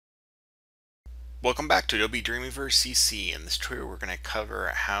Welcome back to Adobe Dreamweaver CC. In this tutorial we're going to cover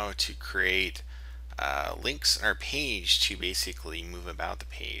how to create links in our page to basically move about the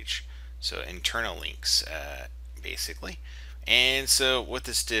page. So internal links basically. And so with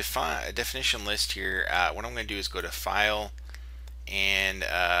this definition list here, what I'm going to do is go to File and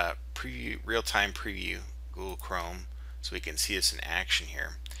Preview, Real-Time Preview, Google Chrome, so we can see this in action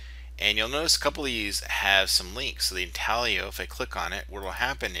here. And you'll notice a couple of these have some links. So the intaglio, if I click on it, what will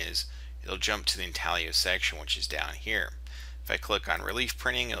happen is it'll jump to the intaglio section, which is down here. If I click on relief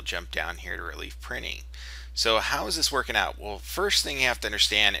printing, it'll jump down here to relief printing. So how is this working out? Well, first thing you have to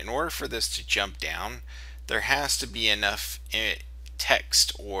understand, in order for this to jump down, there has to be enough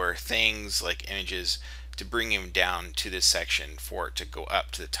text or things like images to bring them down to this section for it to go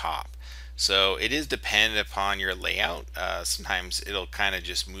up to the top. So it is dependent upon your layout. Sometimes it'll kind of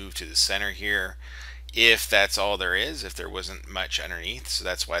just move to the center here if that's all there is, if there wasn't much underneath. So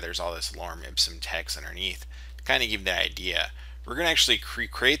that's why there's all this lorem ipsum text underneath to kind of give the idea. We're going to actually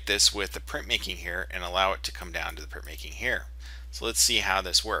create this with the printmaking here and allow it to come down to the printmaking here. So let's see how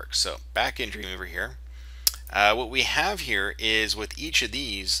this works. So back in Dreamweaver here, what we have here is with each of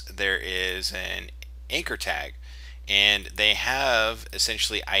these there is an anchor tag, and they have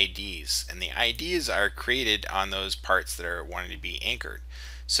essentially IDs, and the IDs are created on those parts that are wanting to be anchored.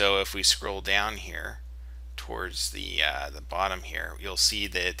 So if we scroll down here towards the bottom here, you'll see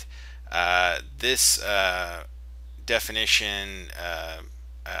that this definition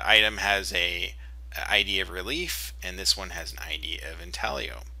item has a ID of relief, and this one has an ID of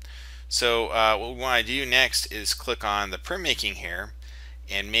intaglio. So what we want to do next is click on the printmaking here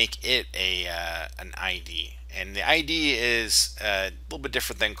and make it an ID. And the ID is a little bit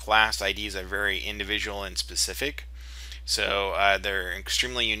different than class. IDs are very individual and specific. So they're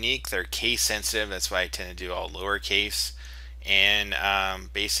extremely unique. They're case sensitive. That's why I tend to do all lowercase. And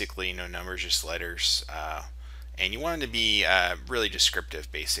basically no numbers, just letters. And you want them to be really descriptive,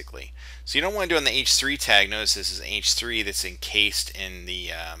 basically. So you don't want to do on the H3 tag. Notice this is H3 that's encased in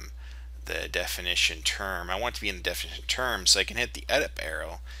the definition term. I want it to be in the definition term, so I can hit the edit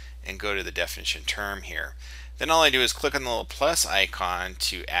arrow and go to the definition term here. Then all I do is click on the little plus icon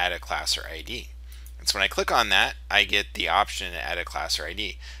to add a class or ID. And so when I click on that, I get the option to add a class or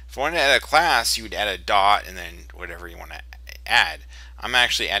ID. If I wanted to add a class, you would add a dot and then whatever you want to add. I'm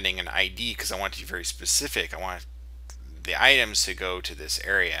actually adding an ID because I want it to be very specific. I want the items to go to this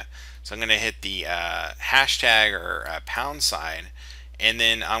area. So I'm going to hit the hashtag or pound sign, and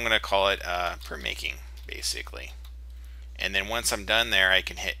then I'm going to call it printmaking, basically. And then once I'm done there, I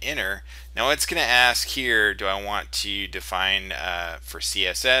can hit enter. Now it's going to ask here, do I want to define for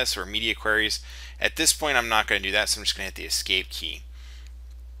CSS or media queries? At this point, I'm not going to do that, so I'm just going to hit the escape key.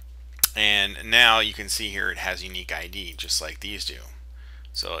 And now you can see here it has unique ID, just like these do.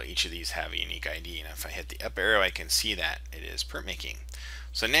 So each of these have a unique ID, and if I hit the up arrow, I can see that it is printmaking.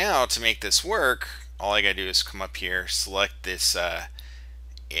 So now to make this work, all I got to do is come up here, select this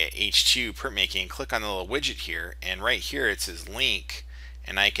H2 printmaking, click on the little widget here, and right here it says link,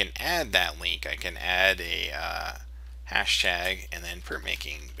 and I can add that link. I can add a hashtag and then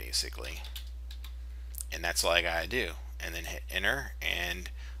printmaking, basically. And that's all I gotta do. And then hit enter, and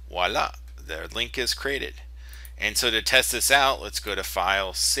voila, the link is created. And so to test this out, let's go to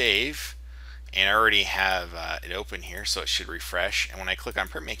File, Save, and I already have it open here, so it should refresh. And when I click on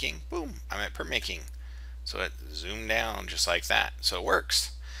printmaking, boom, I'm at printmaking. So it zoomed down just like that. So it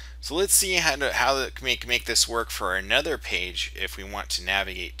works. So let's see how to make this work for another page if we want to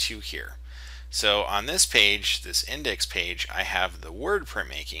navigate to here. So on this page, this index page, I have the word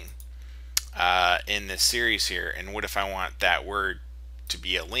printmaking in this series here. And what if I want that word to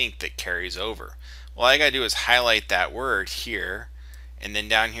be a link that carries over? Well, all I gotta do is highlight that word here, and then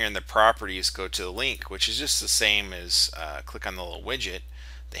down here in the properties, go to the link, which is just the same as click on the little widget,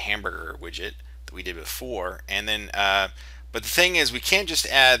 the hamburger widget that we did before. And then but the thing is, we can't just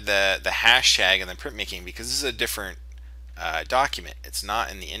add the hashtag and the printmaking, because this is a different document. It's not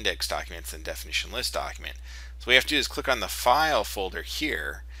in the index document, it's in the definition list document. So what we have to do is click on the file folder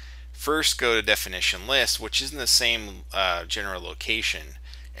here. First go to definition list, which is in the same general location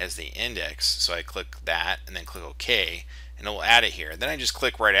as the index. So I click that and then click OK, and it will add it here. Then I just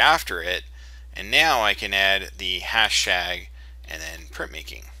click right after it, and now I can add the hashtag and then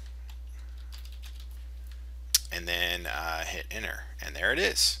printmaking. And then hit enter, and there it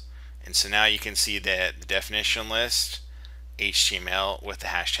is. And so now you can see that the definition list HTML with the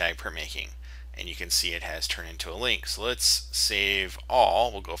hashtag printmaking, and you can see it has turned into a link. So let's save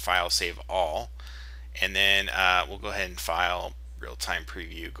all. We'll go File, Save All, and then we'll go ahead and File, Real-Time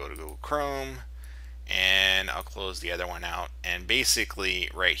Preview, go to Google Chrome, and I'll close the other one out, and basically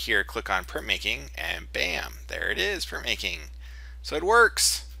right here click on printmaking, and bam, there it is, printmaking. So it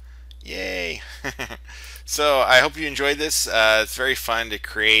works. Yay. So I hope you enjoyed this. It's very fun to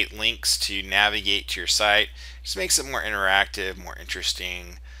create links to navigate to your site. Just makes it more interactive, more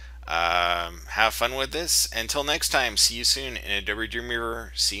interesting. Have fun with this. Until next time, see you soon in Adobe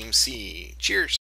Dreamweaver CMC. Cheers.